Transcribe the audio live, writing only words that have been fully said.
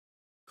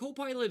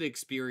Copilot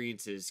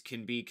experiences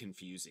can be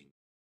confusing.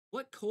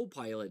 What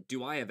Copilot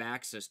do I have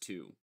access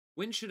to?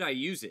 When should I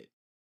use it?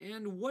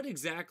 And what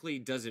exactly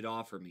does it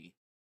offer me?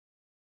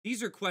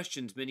 These are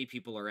questions many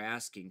people are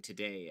asking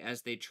today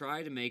as they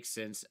try to make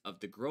sense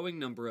of the growing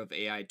number of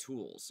AI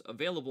tools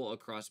available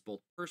across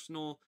both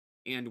personal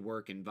and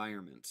work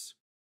environments.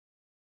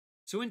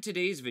 So, in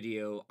today's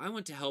video, I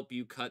want to help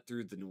you cut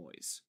through the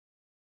noise.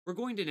 We're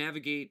going to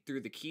navigate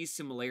through the key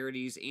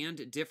similarities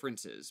and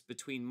differences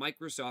between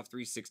Microsoft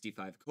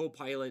 365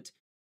 Copilot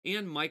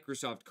and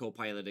Microsoft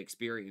Copilot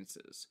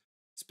experiences,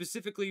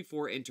 specifically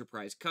for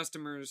enterprise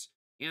customers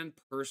and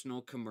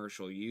personal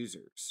commercial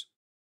users.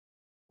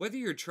 Whether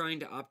you're trying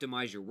to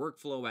optimize your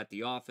workflow at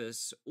the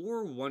office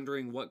or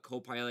wondering what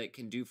Copilot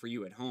can do for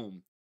you at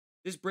home,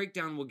 this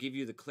breakdown will give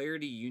you the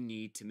clarity you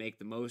need to make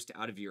the most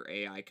out of your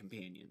AI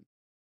companion.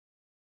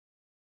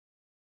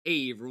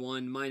 Hey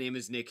everyone, my name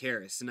is Nick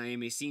Harris, and I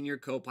am a Senior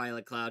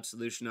Copilot Cloud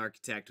Solution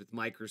Architect with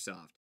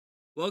Microsoft.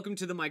 Welcome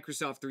to the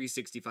Microsoft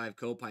 365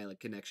 Copilot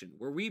Connection,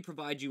 where we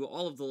provide you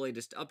all of the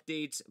latest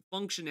updates,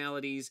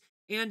 functionalities,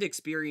 and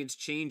experience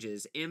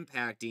changes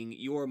impacting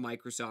your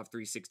Microsoft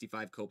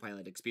 365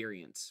 Copilot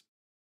experience.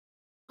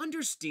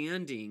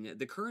 Understanding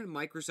the current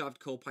Microsoft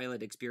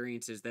Copilot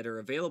experiences that are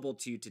available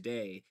to you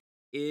today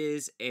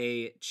is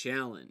a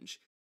challenge.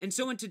 And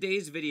so in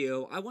today's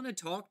video, I want to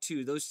talk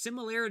to those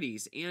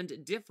similarities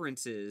and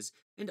differences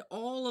and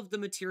all of the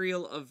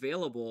material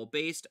available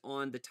based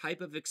on the type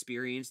of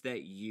experience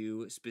that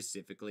you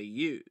specifically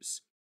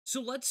use. So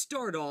let's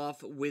start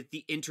off with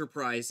the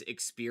enterprise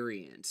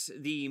experience,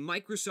 the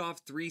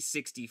Microsoft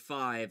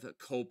 365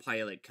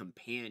 Copilot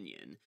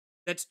Companion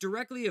that's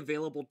directly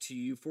available to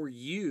you for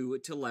you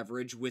to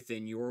leverage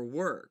within your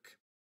work.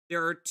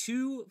 There are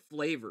two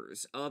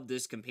flavors of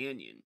this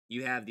companion.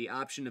 You have the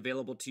option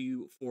available to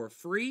you for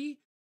free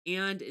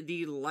and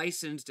the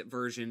licensed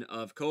version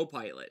of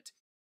Copilot.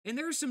 And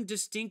there are some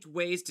distinct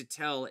ways to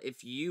tell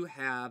if you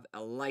have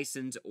a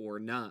license or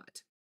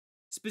not.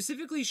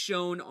 Specifically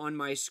shown on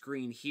my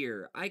screen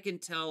here, I can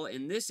tell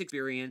in this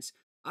experience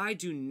I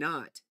do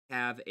not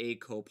have a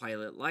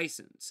Copilot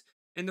license.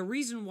 And the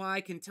reason why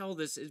I can tell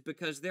this is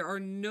because there are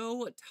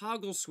no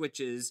toggle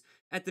switches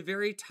at the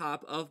very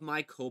top of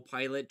my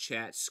Copilot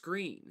chat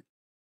screen.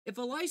 If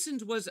a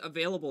license was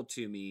available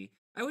to me,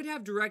 I would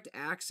have direct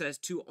access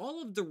to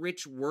all of the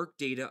rich work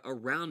data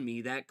around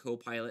me that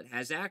Copilot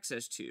has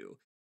access to.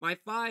 My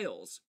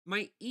files,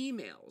 my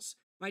emails,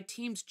 my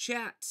team's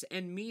chats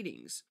and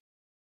meetings.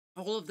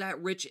 All of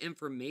that rich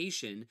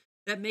information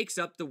that makes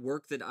up the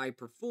work that I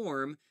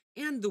perform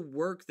and the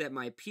work that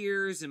my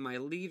peers and my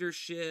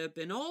leadership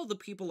and all the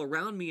people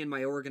around me in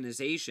my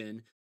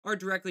organization are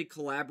directly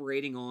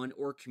collaborating on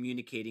or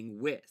communicating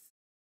with.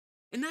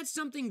 And that's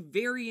something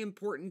very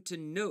important to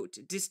note,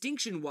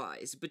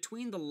 distinction-wise,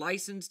 between the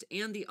licensed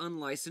and the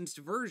unlicensed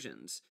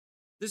versions.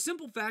 The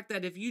simple fact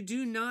that if you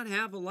do not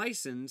have a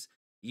license,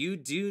 you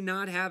do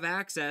not have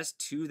access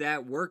to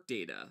that work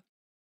data.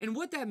 And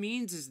what that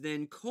means is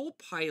then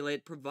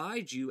Copilot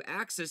provides you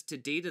access to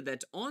data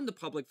that's on the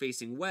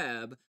public-facing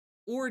web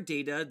or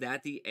data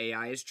that the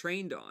AI is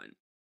trained on.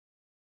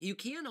 You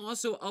can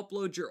also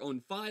upload your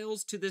own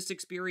files to this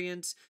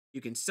experience. You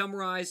can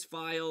summarize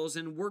files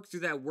and work through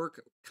that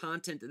work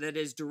content that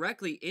is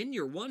directly in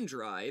your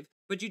OneDrive,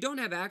 but you don't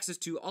have access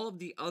to all of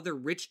the other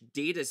rich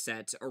data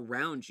sets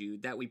around you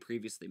that we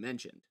previously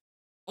mentioned.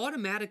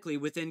 Automatically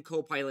within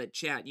Copilot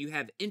Chat, you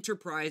have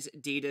enterprise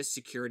data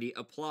security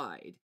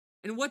applied.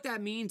 And what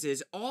that means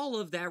is all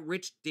of that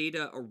rich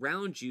data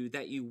around you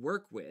that you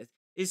work with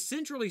is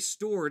centrally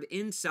stored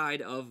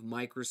inside of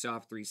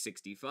Microsoft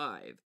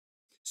 365.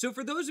 So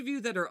for those of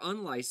you that are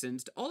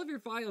unlicensed, all of your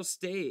files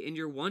stay in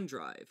your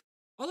OneDrive.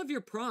 All of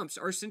your prompts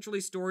are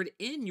centrally stored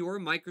in your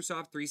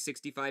Microsoft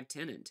 365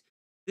 tenant.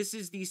 This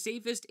is the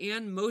safest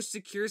and most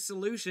secure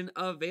solution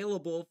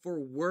available for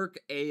work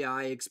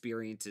AI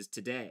experiences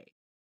today.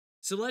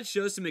 So let's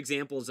show some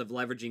examples of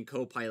leveraging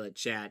Copilot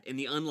Chat in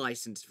the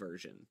unlicensed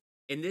version.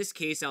 In this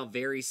case, I'll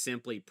very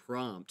simply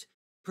prompt,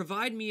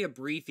 provide me a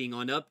briefing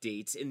on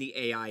updates in the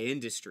AI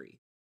industry.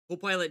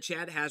 Copilot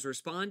Chat has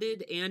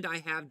responded, and I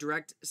have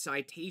direct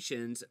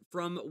citations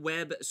from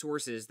web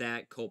sources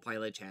that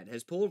Copilot Chat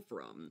has pulled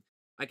from.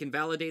 I can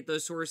validate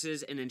those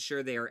sources and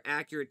ensure they are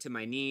accurate to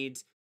my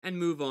needs and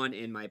move on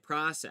in my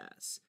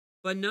process.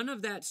 But none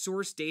of that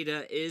source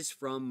data is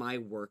from my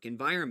work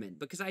environment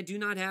because I do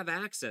not have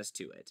access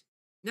to it.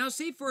 Now,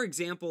 say for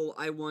example,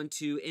 I want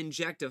to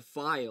inject a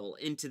file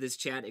into this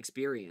chat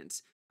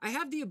experience. I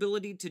have the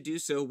ability to do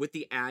so with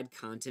the Add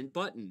Content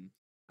button.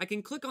 I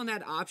can click on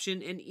that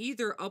option and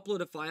either upload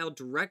a file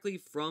directly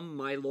from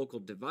my local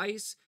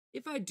device.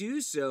 If I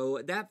do so,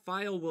 that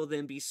file will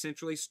then be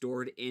centrally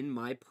stored in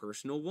my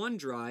personal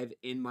OneDrive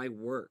in my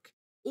work.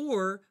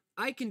 Or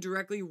I can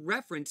directly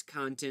reference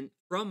content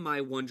from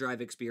my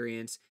OneDrive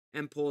experience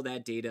and pull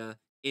that data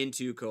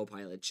into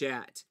Copilot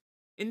Chat.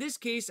 In this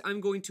case, I'm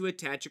going to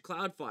attach a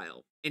cloud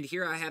file. And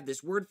here I have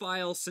this Word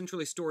file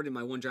centrally stored in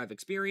my OneDrive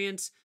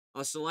experience.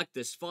 I'll select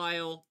this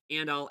file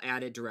and I'll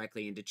add it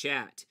directly into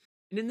chat.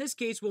 And in this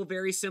case, we'll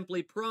very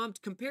simply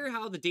prompt compare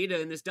how the data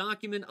in this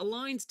document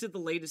aligns to the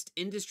latest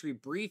industry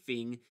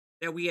briefing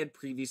that we had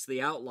previously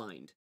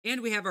outlined.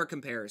 And we have our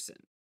comparison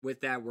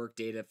with that work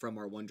data from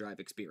our OneDrive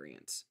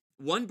experience.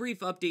 One brief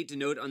update to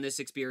note on this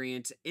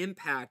experience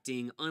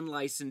impacting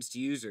unlicensed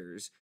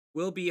users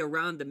will be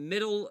around the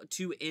middle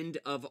to end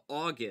of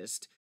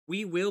August.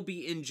 We will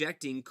be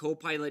injecting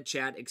Copilot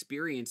chat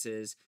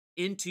experiences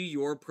into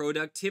your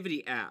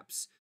productivity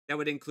apps. That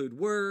would include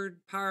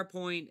Word,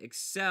 PowerPoint,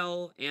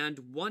 Excel, and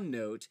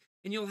OneNote,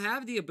 and you'll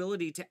have the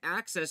ability to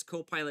access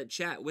Copilot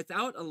chat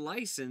without a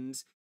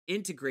license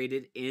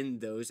integrated in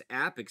those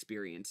app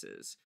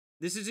experiences.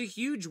 This is a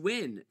huge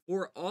win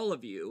for all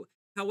of you.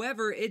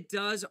 However, it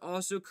does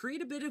also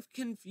create a bit of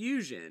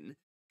confusion.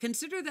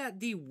 Consider that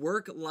the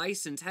work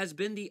license has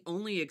been the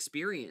only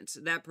experience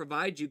that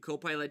provides you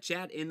Copilot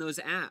chat in those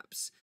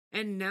apps,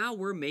 and now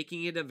we're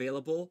making it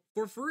available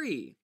for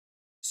free.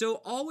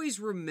 So always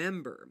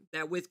remember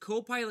that with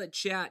Copilot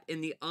chat in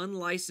the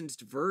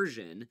unlicensed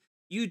version,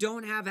 you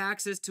don't have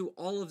access to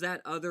all of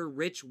that other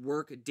rich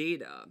work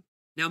data.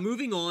 Now,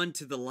 moving on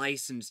to the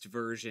licensed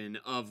version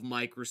of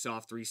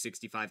Microsoft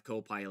 365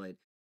 Copilot,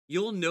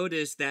 you'll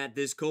notice that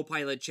this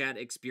Copilot chat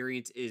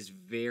experience is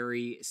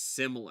very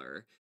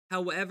similar.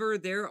 However,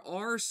 there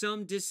are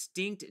some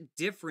distinct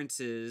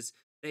differences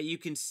that you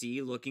can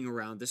see looking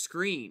around the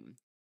screen.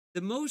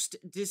 The most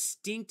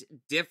distinct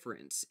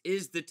difference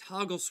is the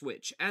toggle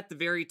switch at the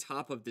very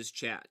top of this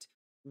chat,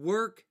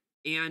 work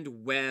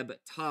and web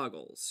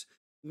toggles.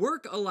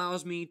 Work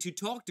allows me to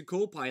talk to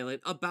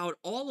Copilot about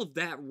all of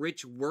that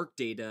rich work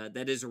data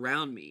that is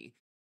around me,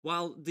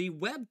 while the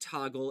web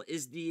toggle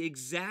is the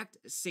exact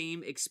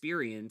same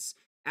experience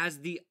as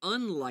the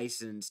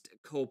unlicensed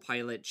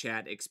Copilot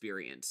chat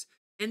experience.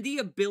 And the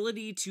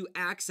ability to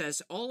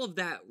access all of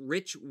that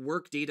rich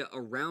work data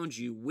around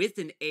you with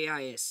an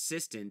AI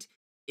assistant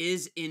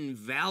is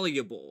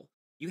invaluable.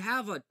 You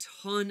have a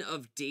ton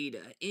of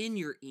data in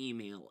your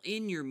email,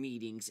 in your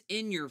meetings,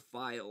 in your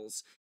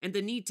files, and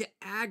the need to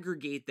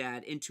aggregate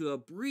that into a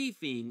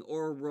briefing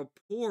or a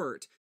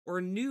report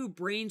or new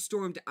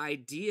brainstormed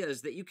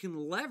ideas that you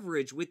can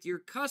leverage with your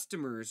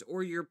customers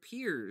or your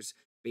peers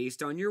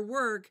based on your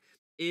work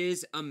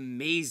is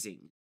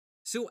amazing.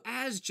 So,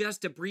 as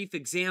just a brief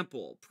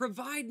example,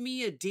 provide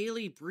me a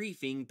daily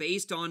briefing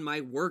based on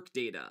my work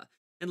data,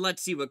 and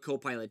let's see what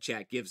Copilot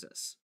Chat gives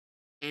us.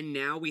 And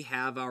now we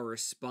have our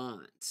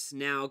response.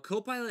 Now,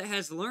 Copilot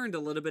has learned a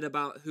little bit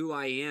about who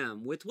I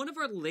am with one of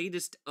our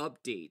latest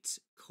updates,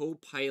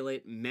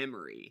 Copilot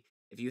Memory.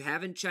 If you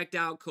haven't checked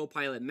out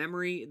Copilot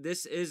Memory,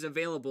 this is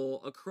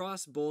available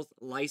across both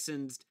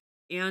licensed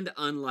and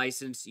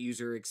unlicensed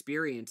user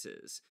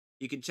experiences.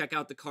 You can check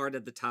out the card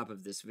at the top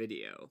of this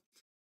video.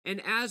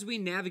 And as we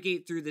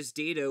navigate through this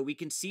data, we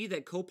can see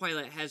that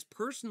Copilot has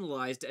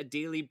personalized a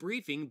daily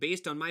briefing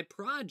based on my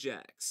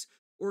projects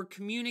or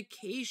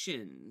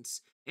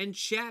communications and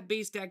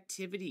chat-based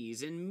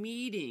activities and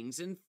meetings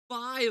and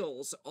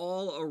files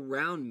all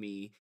around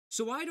me,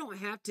 so I don't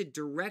have to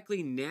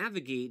directly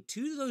navigate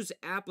to those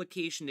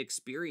application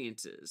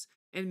experiences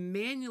and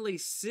manually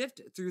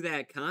sift through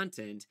that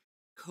content.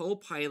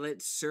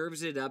 Copilot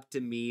serves it up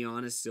to me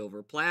on a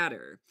silver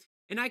platter,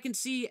 and I can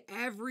see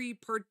every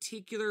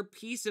particular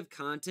piece of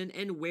content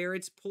and where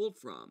it's pulled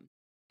from.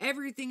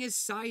 Everything is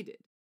cited,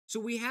 so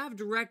we have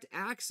direct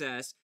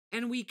access,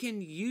 and we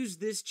can use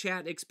this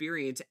chat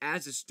experience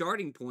as a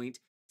starting point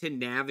to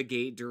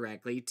navigate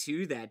directly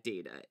to that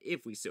data,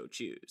 if we so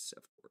choose,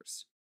 of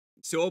course.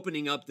 So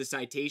opening up the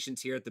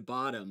citations here at the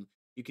bottom,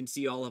 you can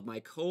see all of my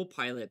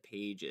Copilot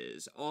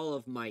pages, all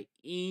of my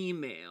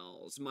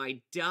emails, my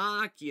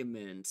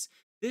documents.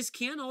 This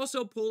can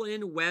also pull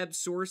in web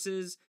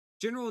sources.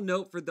 General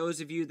note for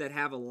those of you that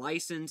have a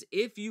license,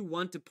 if you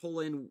want to pull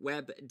in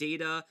web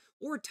data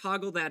or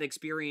toggle that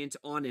experience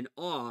on and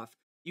off,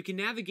 you can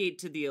navigate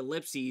to the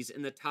ellipses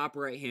in the top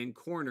right-hand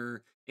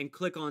corner and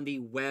click on the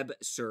web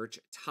search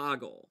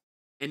toggle.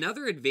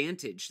 Another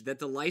advantage that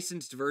the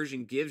licensed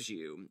version gives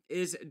you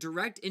is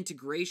direct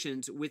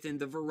integrations within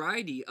the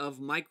variety of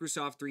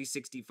Microsoft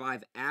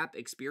 365 app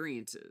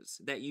experiences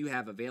that you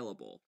have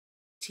available.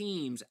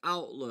 Teams,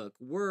 Outlook,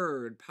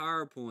 Word,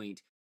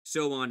 PowerPoint,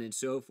 so on and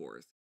so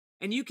forth.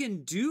 And you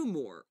can do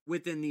more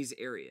within these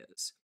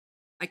areas.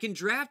 I can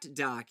draft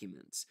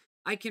documents.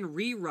 I can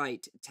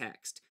rewrite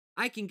text.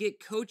 I can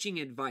get coaching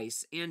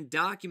advice and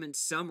document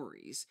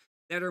summaries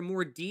that are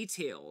more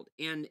detailed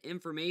and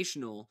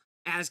informational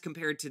as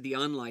compared to the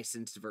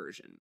unlicensed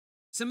version.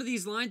 Some of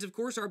these lines, of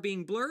course, are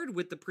being blurred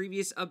with the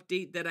previous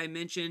update that I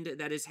mentioned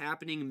that is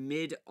happening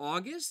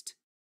mid-August,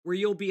 where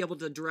you'll be able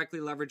to directly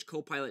leverage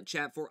Copilot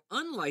Chat for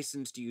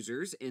unlicensed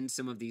users in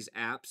some of these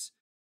apps,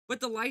 but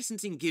the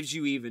licensing gives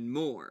you even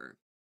more.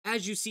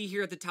 As you see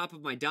here at the top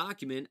of my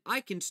document,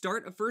 I can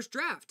start a first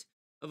draft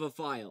of a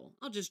file.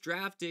 I'll just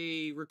draft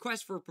a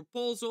request for a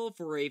proposal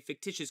for a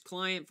fictitious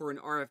client for an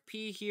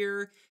RFP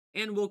here,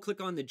 and we'll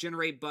click on the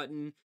generate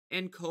button,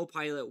 and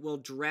Copilot will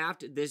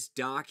draft this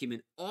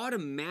document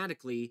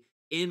automatically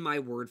in my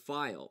Word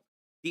file.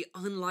 The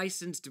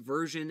unlicensed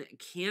version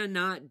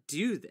cannot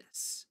do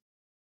this.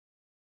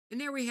 And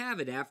there we have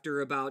it.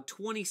 After about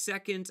 20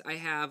 seconds, I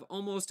have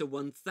almost a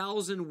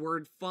 1,000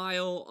 word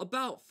file,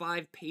 about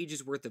 5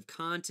 pages worth of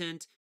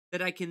content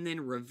that I can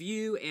then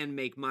review and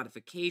make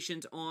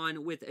modifications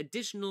on with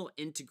additional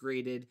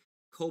integrated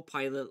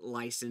Copilot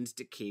licensed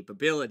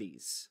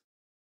capabilities.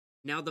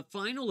 Now, the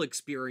final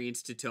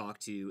experience to talk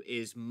to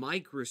is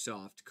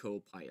Microsoft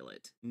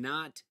Copilot,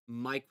 not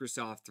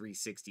Microsoft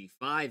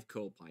 365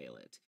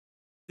 Copilot.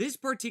 This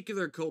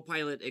particular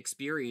Copilot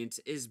experience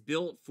is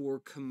built for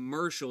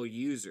commercial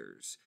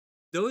users.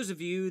 Those of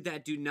you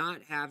that do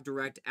not have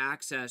direct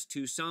access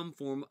to some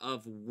form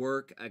of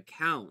work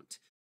account,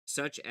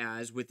 such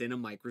as within a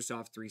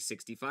Microsoft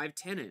 365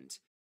 tenant.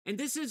 And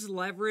this is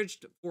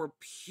leveraged for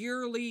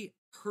purely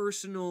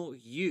personal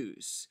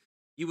use.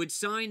 You would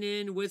sign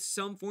in with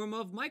some form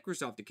of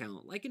Microsoft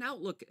account, like an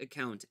Outlook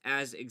account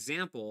as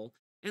example,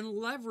 and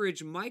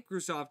leverage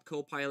Microsoft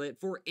Copilot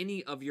for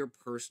any of your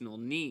personal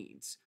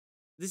needs.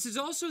 This is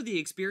also the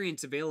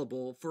experience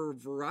available for a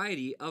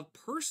variety of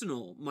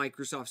personal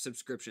Microsoft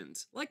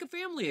subscriptions, like a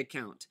family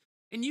account,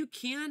 and you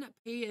can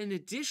pay an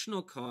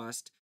additional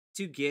cost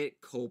to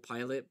get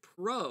Copilot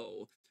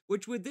Pro,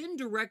 which would then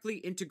directly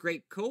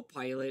integrate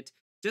Copilot,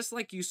 just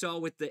like you saw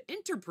with the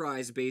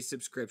enterprise-based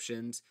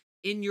subscriptions,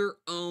 in your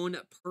own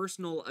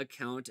personal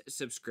account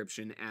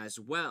subscription as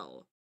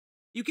well.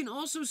 You can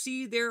also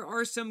see there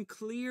are some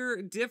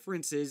clear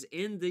differences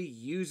in the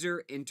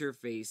user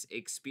interface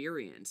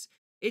experience.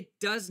 It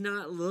does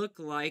not look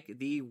like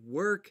the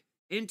work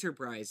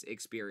enterprise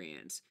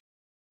experience.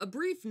 A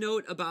brief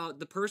note about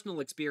the personal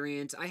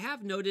experience, I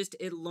have noticed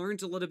it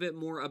learns a little bit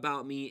more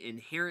about me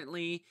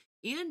inherently,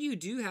 and you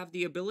do have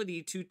the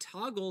ability to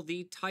toggle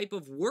the type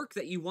of work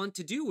that you want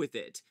to do with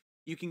it.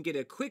 You can get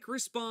a quick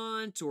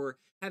response, or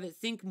have it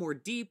think more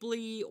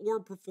deeply,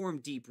 or perform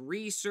deep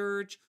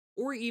research,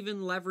 or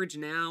even leverage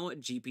now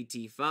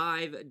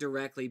GPT-5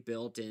 directly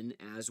built in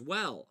as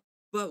well.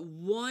 But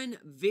one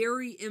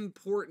very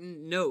important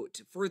note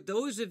for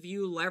those of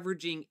you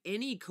leveraging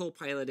any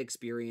Copilot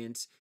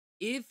experience,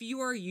 if you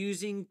are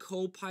using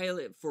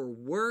Copilot for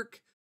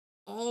work,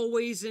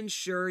 always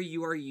ensure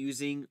you are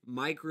using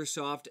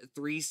Microsoft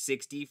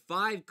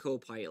 365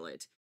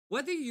 Copilot,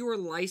 whether you're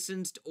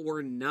licensed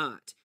or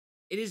not.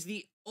 It is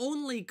the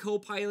only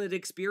Copilot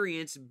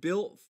experience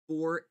built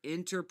for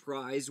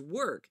enterprise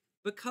work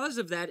because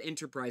of that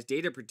enterprise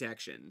data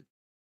protection.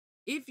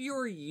 If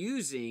you're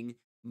using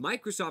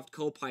Microsoft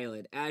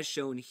Copilot as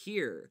shown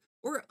here,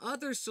 or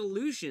other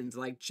solutions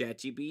like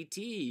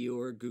ChatGPT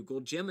or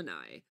Google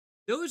Gemini,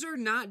 those are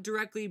not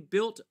directly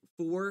built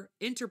for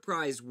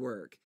enterprise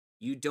work.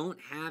 You don't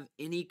have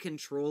any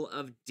control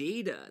of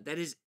data that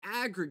is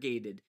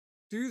aggregated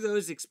through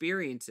those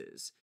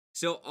experiences.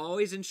 So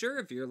always ensure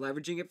if you're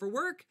leveraging it for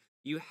work,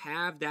 you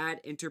have that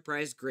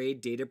enterprise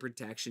grade data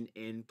protection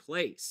in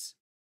place.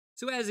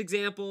 So as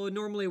example,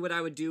 normally what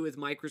I would do with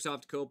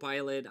Microsoft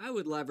Copilot, I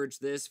would leverage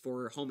this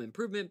for home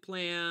improvement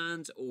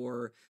plans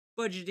or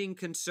budgeting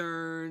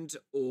concerns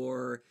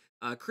or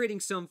creating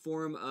some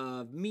form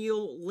of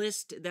meal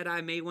list that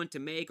I may want to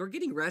make or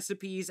getting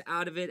recipes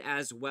out of it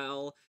as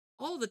well.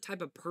 All the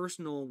type of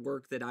personal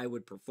work that I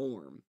would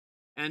perform.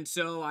 And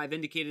so I've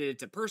indicated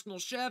it's a personal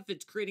chef,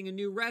 it's creating a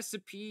new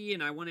recipe,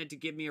 and I wanted to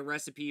give me a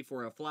recipe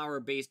for a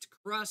flour-based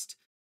crust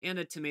and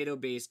a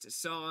tomato-based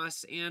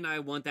sauce, and I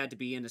want that to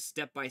be in a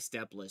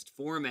step-by-step list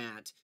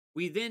format.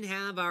 We then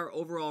have our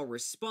overall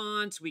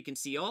response. We can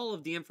see all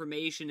of the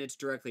information it's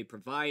directly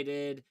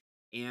provided,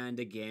 and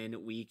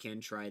again, we can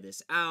try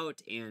this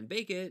out and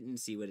bake it and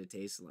see what it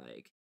tastes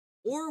like.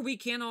 Or we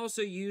can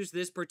also use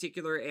this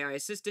particular AI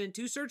assistant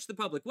to search the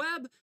public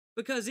web,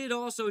 because it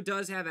also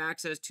does have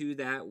access to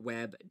that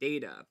web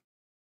data.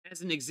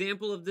 As an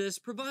example of this,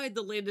 provide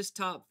the latest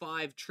top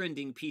 5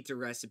 trending pizza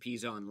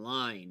recipes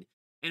online,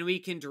 and we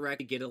can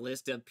directly get a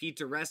list of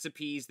pizza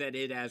recipes that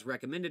it has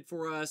recommended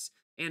for us,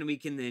 and we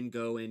can then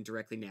go and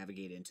directly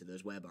navigate into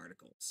those web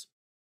articles.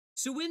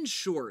 So in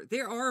short,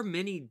 there are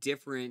many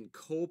different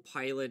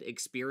Copilot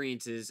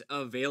experiences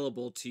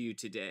available to you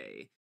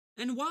today.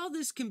 And while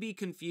this can be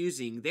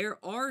confusing, there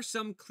are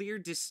some clear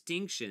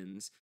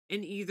distinctions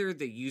in either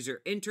the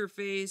user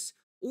interface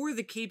or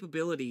the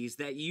capabilities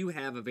that you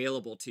have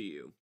available to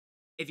you.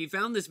 If you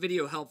found this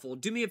video helpful,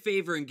 do me a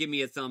favor and give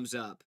me a thumbs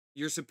up.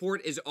 Your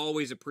support is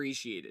always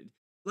appreciated.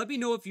 Let me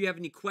know if you have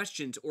any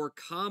questions or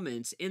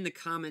comments in the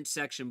comment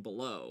section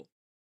below.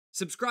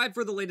 Subscribe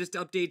for the latest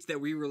updates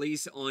that we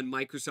release on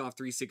Microsoft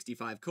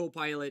 365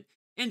 Copilot,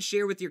 and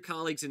share with your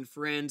colleagues and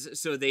friends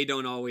so they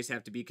don't always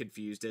have to be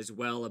confused as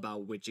well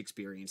about which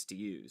experience to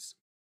use.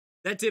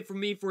 That's it from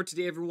me for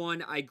today,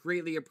 everyone. I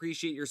greatly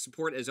appreciate your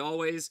support as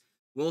always.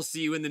 We'll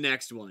see you in the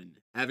next one.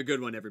 Have a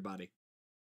good one, everybody.